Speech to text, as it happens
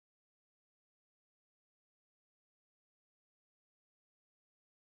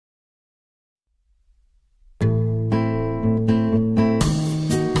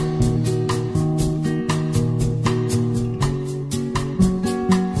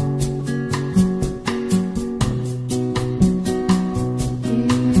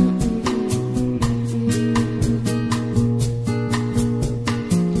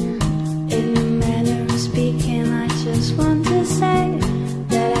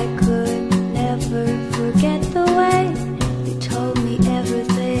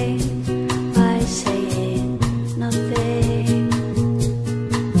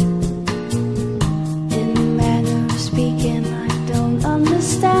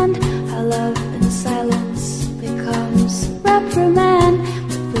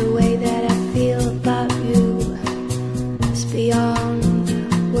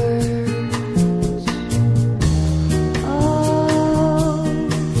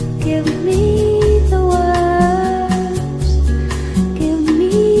give me the words, give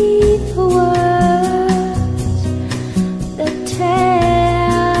me the words that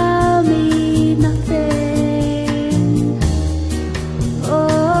tell me nothing.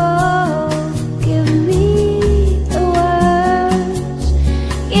 Oh, give me the words,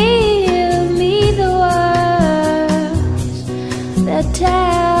 give me the words that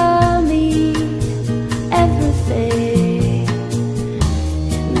tell me everything.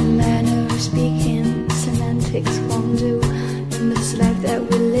 In the manner of speaking, semantics won't do. In this life that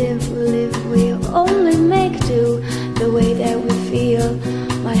we live, we only make do. The way that we feel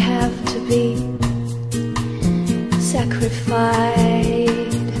might have to be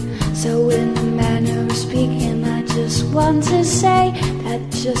sacrificed. So in the manner of speaking, I just want to say that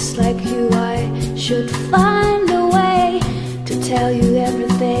just like you, I should find a way to tell you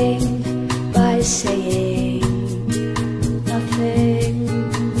everything by saying nothing.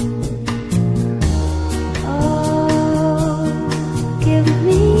 Oh, give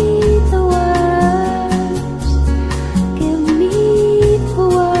me the words, give me the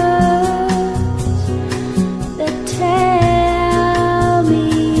words that tell me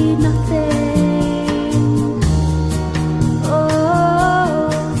nothing. Oh,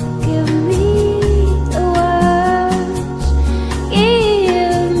 give me the words,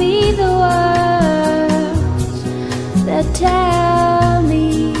 give me the words that tell me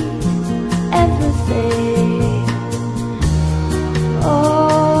everything.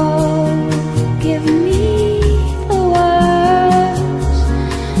 Oh, give me the words,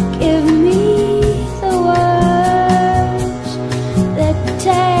 give me the words that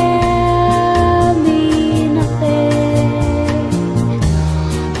tell me nothing.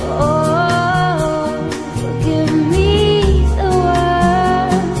 Oh, give me the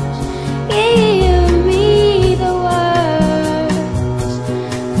words, give me the words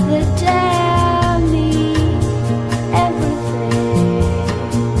that tell me everything.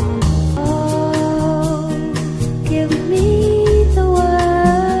 Oh, give me the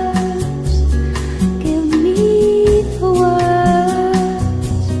words, give me the words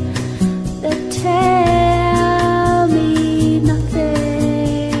that tell me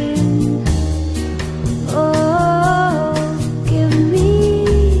nothing. Oh, give me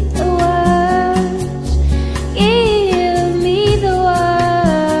the words, give me the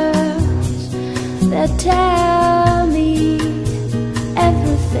words that tell me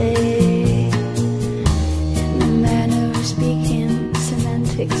everything. In the manner of speaking,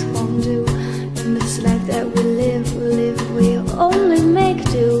 semantics won't do. In this life that we live, we only make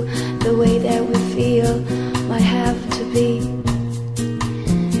do. The way that we feel might have to be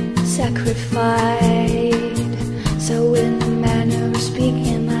sacrificed. So in the manner of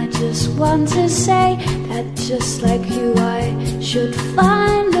speaking, I just want to say that just like you, I should find